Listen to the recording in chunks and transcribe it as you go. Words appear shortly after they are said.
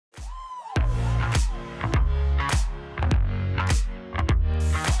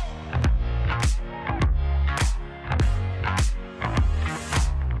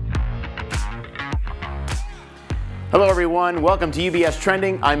everyone. Welcome to UBS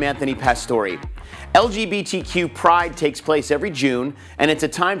Trending. I'm Anthony Pastore. LGBTQ Pride takes place every June, and it's a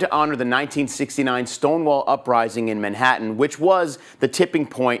time to honor the 1969 Stonewall Uprising in Manhattan, which was the tipping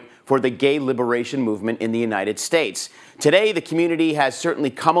point for the gay liberation movement in the United States. Today, the community has certainly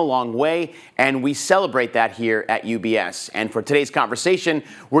come a long way, and we celebrate that here at UBS. And for today's conversation,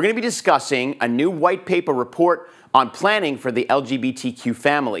 we're going to be discussing a new white paper report on planning for the LGBTQ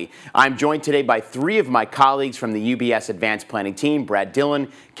family. I'm joined today by three of my colleagues from the UBS Advanced Planning team, Brad Dillon,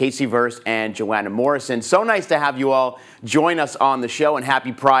 Casey Verst, and Joanna Morrison. So nice to have you all join us on the show, and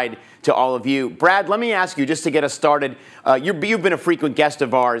happy Pride to all of you. Brad, let me ask you, just to get us started, you've been a frequent guest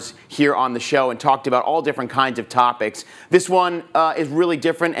of ours here on the show and talked about all different kinds of topics. This one is really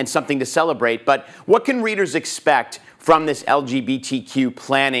different and something to celebrate, but what can readers expect from this LGBTQ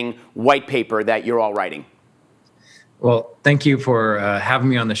planning white paper that you're all writing? Well, thank you for having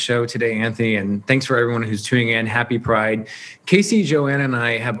me on the show today, Anthony, and thanks for everyone who's tuning in. Happy Pride. Casey, Joanna, and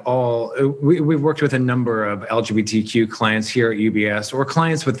I have we've worked with a number of LGBTQ clients here at UBS, or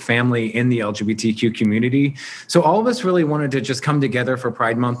clients with family in the LGBTQ community. So all of us really wanted to just come together for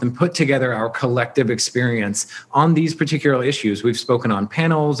Pride Month and put together our collective experience on these particular issues. We've spoken on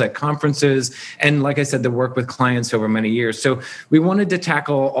panels, at conferences, and like I said, the work with clients over many years. So we wanted to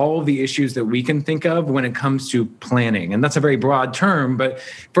tackle all of the issues that we can think of when it comes to planning. And that's a very broad term, but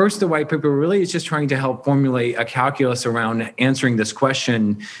first, the white paper really is just trying to help formulate a calculus around answering this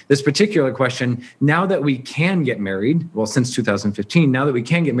question, this particular question. Now that we can get married, well, since 2015, now that we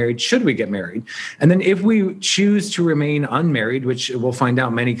can get married, should we get married? And then if we choose to remain unmarried, which we'll find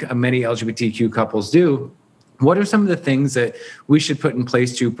out many LGBTQ couples do, what are some of the things that we should put in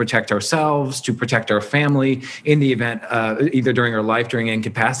place to protect ourselves, to protect our family in the event, either during our life, during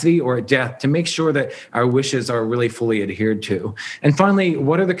incapacity, or at death, to make sure that our wishes are really fully adhered to? And finally,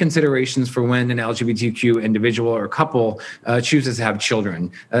 what are the considerations for when an LGBTQ individual or couple chooses to have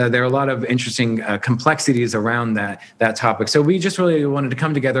children? There are a lot of interesting complexities around that topic. So we just really wanted to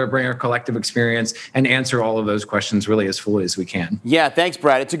come together, bring our collective experience, and answer all of those questions really as fully as we can. Yeah, thanks,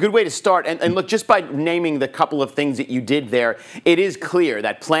 Brad. It's a good way to start. And look, just by naming the couple of things that you did there, it is clear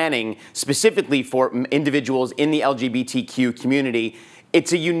that planning specifically for individuals in the LGBTQ community,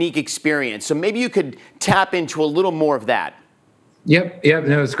 it's a unique experience. So maybe you could tap into a little more of that. Yep.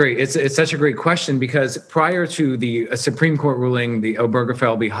 No, it's great. It's such a great question, because prior to the Supreme Court ruling, the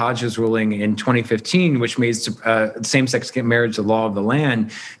Obergefell v. Hodges ruling in 2015, which made same-sex marriage the law of the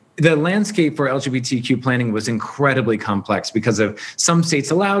land, the landscape for LGBTQ planning was incredibly complex because of some states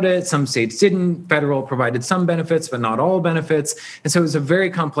allowed it, some states didn't. Federal provided some benefits, but not all benefits. And so it was a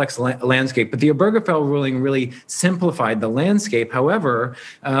very complex landscape. But the Obergefell ruling really simplified the landscape. However,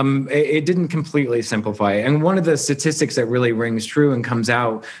 it didn't completely simplify it. And one of the statistics that really rings true and comes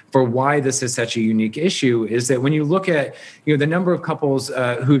out for why this is such a unique issue is that when you look at the number of couples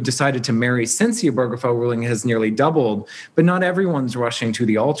who've decided to marry since the Obergefell ruling has nearly doubled, but not everyone's rushing to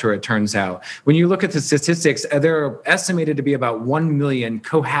the altar, it turns out. When you look at the statistics, there are estimated to be about 1 million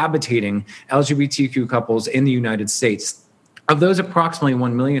cohabitating LGBTQ couples in the United States. Of those approximately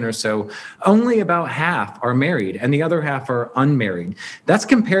 1 million or so, only about half are married and the other half are unmarried. That's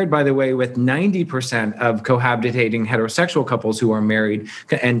compared, by the way, with 90% of cohabitating heterosexual couples who are married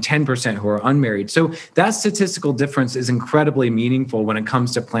and 10% who are unmarried. So that statistical difference is incredibly meaningful when it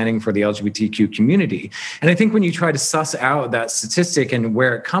comes to planning for the LGBTQ community. And I think when you try to suss out that statistic and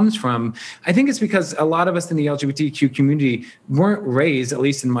where it comes from, I think it's because a lot of us in the LGBTQ community weren't raised, at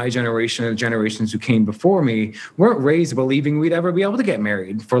least in my generation or generations who came before me, weren't raised believing we'd ever be able to get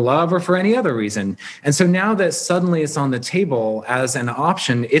married for love or for any other reason. And so now that suddenly it's on the table as an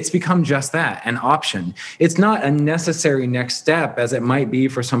option, it's become just that, an option. It's not a necessary next step as it might be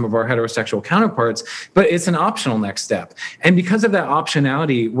for some of our heterosexual counterparts, but it's an optional next step. And because of that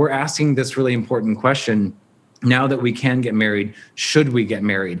optionality, we're asking this really important question. Now that we can get married, should we get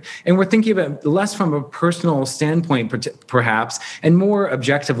married? And we're thinking of it less from a personal standpoint, perhaps, and more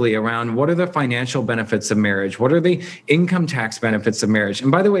objectively around what are the financial benefits of marriage? What are the income tax benefits of marriage?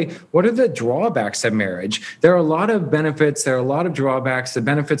 And by the way, what are the drawbacks of marriage? There are a lot of benefits. There are a lot of drawbacks. The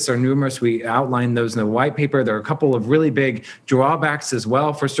benefits are numerous. We outlined those in the white paper. There are a couple of really big drawbacks as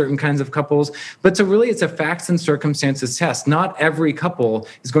well for certain kinds of couples. But so really, it's a facts and circumstances test. Not every couple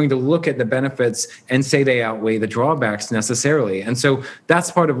is going to look at the benefits and say they outweigh outweigh the drawbacks necessarily. And so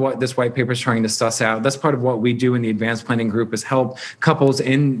that's part of what this white paper is trying to suss out. That's part of what we do in the advanced planning group, is help couples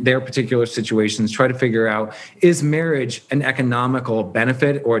in their particular situations try to figure out, is marriage an economical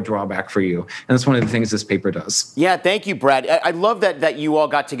benefit or a drawback for you? And that's one of the things this paper does. Yeah, thank you, Brad. I love that you all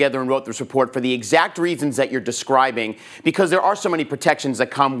got together and wrote this report for the exact reasons that you're describing, because there are so many protections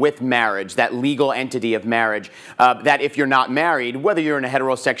that come with marriage, that legal entity of marriage, that if you're not married, whether you're in a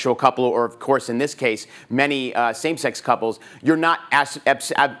heterosexual couple or, of course, in this case, many same-sex couples, you're not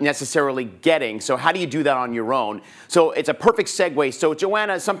necessarily getting. So how do you do that on your own? So it's a perfect segue. So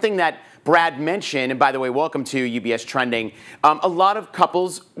Joanna, something that Brad mentioned, and by the way, welcome to UBS Trending, a lot of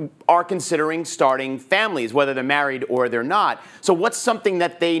couples are considering starting families, whether they're married or they're not. So what's something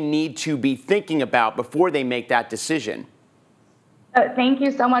that they need to be thinking about before they make that decision? Thank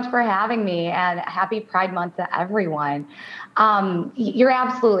you so much for having me, and happy Pride Month to everyone. You're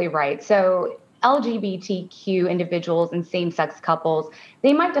absolutely right. So LGBTQ individuals and same-sex couples,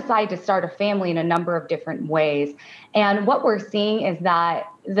 they might decide to start a family in a number of different ways. And what we're seeing is that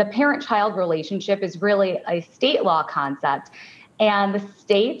the parent-child relationship is really a state law concept. And the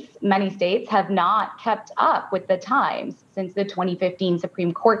states, many states, have not kept up with the times since the 2015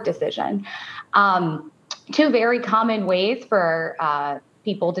 Supreme Court decision. Two very common ways for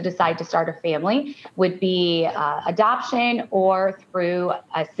people to decide to start a family would be adoption or through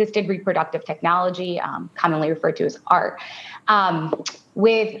assisted reproductive technology, commonly referred to as ART.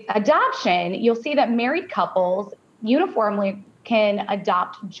 With adoption, you'll see that married couples uniformly can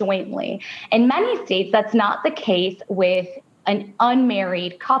adopt jointly. In many states, that's not the case with an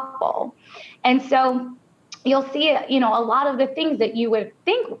unmarried couple. And so you'll see, a lot of the things that you would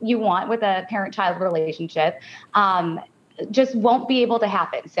think you want with a parent-child relationship just won't be able to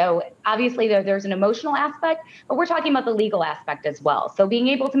happen. So obviously there's an emotional aspect, but we're talking about the legal aspect as well. So being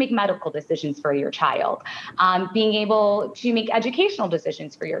able to make medical decisions for your child, being able to make educational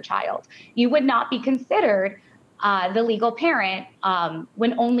decisions for your child. You would not be considered the legal parent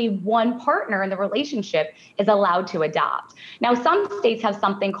when only one partner in the relationship is allowed to adopt. Now, some states have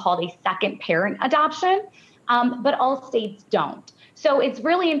something called a second parent adoption, but all states don't. So it's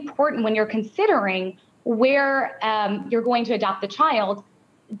really important when you're considering where you're going to adopt the child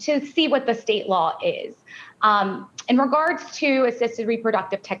to see what the state law is. In regards to assisted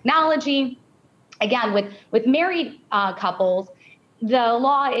reproductive technology, again, with married couples, the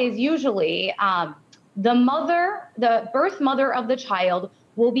law is usually the birth mother of the child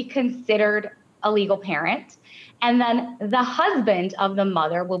will be considered a legal parent, and then the husband of the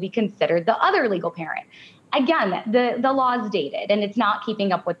mother will be considered the other legal parent. Again, the law is dated and it's not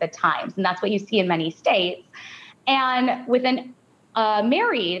keeping up with the times, and that's what you see in many states. And with a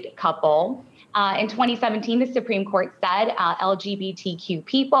married couple, in 2017, the Supreme Court said LGBTQ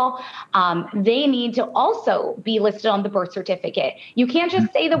people, they need to also be listed on the birth certificate. You can't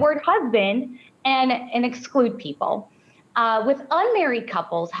just say the word husband and exclude people. With unmarried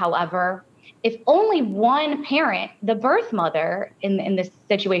couples, however, if only one parent, the birth mother in this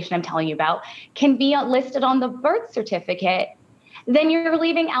situation I'm telling you about, can be listed on the birth certificate, then you're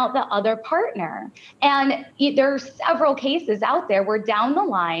leaving out the other partner. And there are several cases out there where down the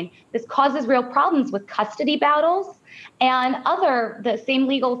line, this causes real problems with custody battles and the same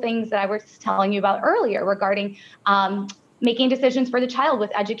legal things that I was telling you about earlier regarding making decisions for the child with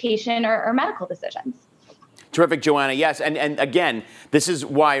education or medical decisions. Terrific, Joanna. Yes, and again, this is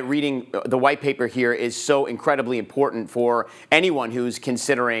why reading the white paper here is so incredibly important for anyone who's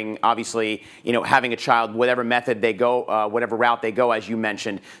considering, obviously, having a child, whatever method they go, whatever route they go, as you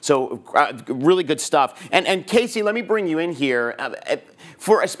mentioned. So really good stuff. And Casey, let me bring you in here.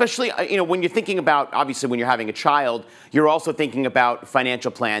 For especially, when you're thinking about, obviously, when you're having a child, you're also thinking about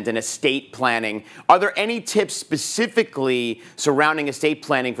financial plans and estate planning. Are there any tips specifically surrounding estate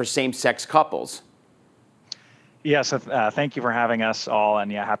planning for same-sex couples? Yes, thank you for having us all,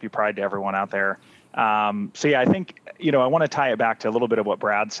 and happy Pride to everyone out there. So I think, I want to tie it back to a little bit of what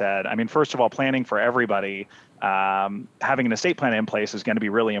Brad said. I mean, first of all, planning for everybody, having an estate plan in place is going to be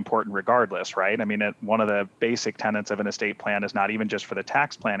really important regardless, right? I mean, one of the basic tenets of an estate plan is not even just for the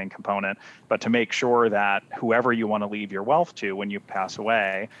tax planning component, but to make sure that whoever you want to leave your wealth to when you pass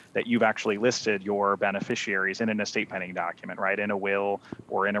away, that you've actually listed your beneficiaries in an estate planning document, right? In a will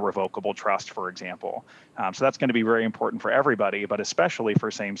or in a revocable trust, for example. So that's going to be very important for everybody, but especially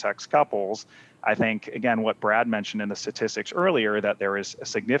for same-sex couples. I think, again, what Brad mentioned in the statistics earlier, that there is a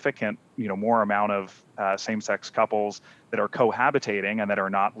significant, more amount of same-sex couples that are cohabitating and that are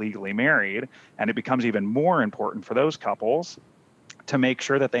not legally married. And it becomes even more important for those couples to make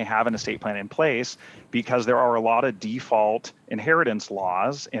sure that they have an estate plan in place, because there are a lot of default inheritance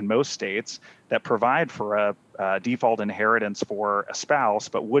laws in most states that provide for a default inheritance for a spouse,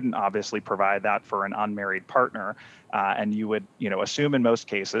 but wouldn't obviously provide that for an unmarried partner. And you would, assume in most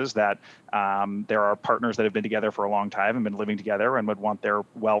cases that there are partners that have been together for a long time and been living together and would want their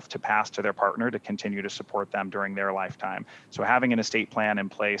wealth to pass to their partner to continue to support them during their lifetime. So having an estate plan in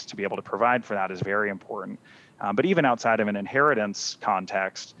place to be able to provide for that is very important. But even outside of an inheritance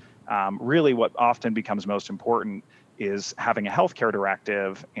context, really what often becomes most important is having a healthcare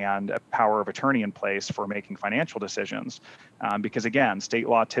directive and a power of attorney in place for making financial decisions. Because again, state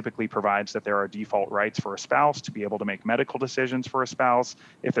law typically provides that there are default rights for a spouse to be able to make medical decisions for a spouse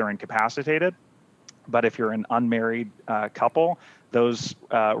if they're incapacitated. But if you're an unmarried couple, those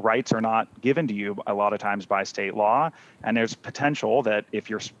rights are not given to you a lot of times by state law, and there's potential that if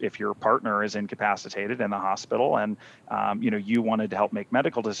your partner is incapacitated in the hospital and you wanted to help make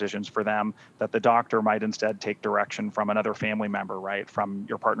medical decisions for them, that the doctor might instead take direction from another family member, right, from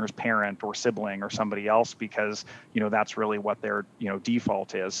your partner's parent or sibling or somebody else, because that's really what their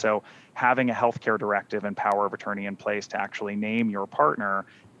default is. So having a healthcare directive and power of attorney in place to actually name your partner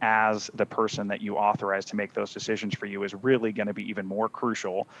as the person that you authorize to make those decisions for you is really going to be even more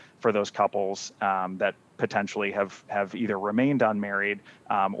crucial for those couples that potentially have either remained unmarried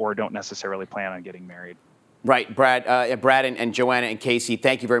or don't necessarily plan on getting married. Right, Brad and Joanna and Casey,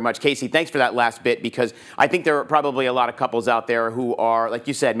 thank you very much. Casey, thanks for that last bit, because I think there are probably a lot of couples out there who are, like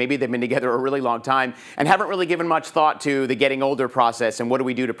you said, maybe they've been together a really long time and haven't really given much thought to the getting older process and what do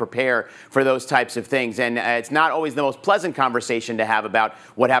we do to prepare for those types of things. And it's not always the most pleasant conversation to have about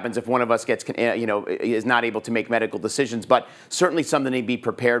what happens if one of us gets, is not able to make medical decisions, but certainly something to be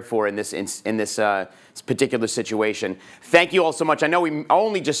prepared for in this particular situation. Thank you all so much. I know we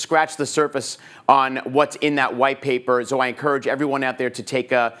only just scratched the surface on what's in that white paper, so I encourage everyone out there to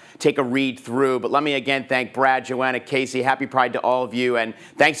take a read through. But let me again thank Brad, Joanna, Casey. Happy Pride to all of you, and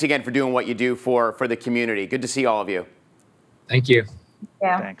thanks again for doing what you do for the community. Good to see all of you. Thank you.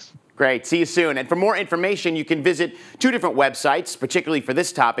 Yeah. Thanks. Great. See you soon. And for more information, you can visit two different websites, particularly for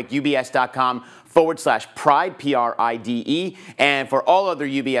this topic, ubs.com/pride, PRIDE. And for all other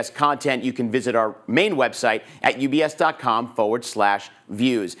UBS content, you can visit our main website at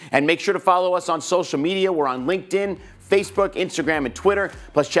ubs.com/views. And make sure to follow us on social media. We're on LinkedIn, Facebook, Instagram, and Twitter.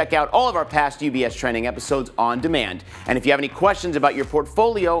 Plus, check out all of our past UBS Trending episodes on demand. And if you have any questions about your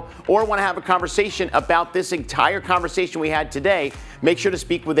portfolio or want to have a conversation about this entire conversation we had today, make sure to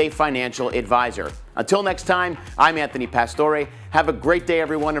speak with a financial advisor. Until next time, I'm Anthony Pastore. Have a great day,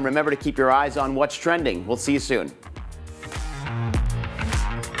 everyone, and remember to keep your eyes on what's trending. We'll see you soon.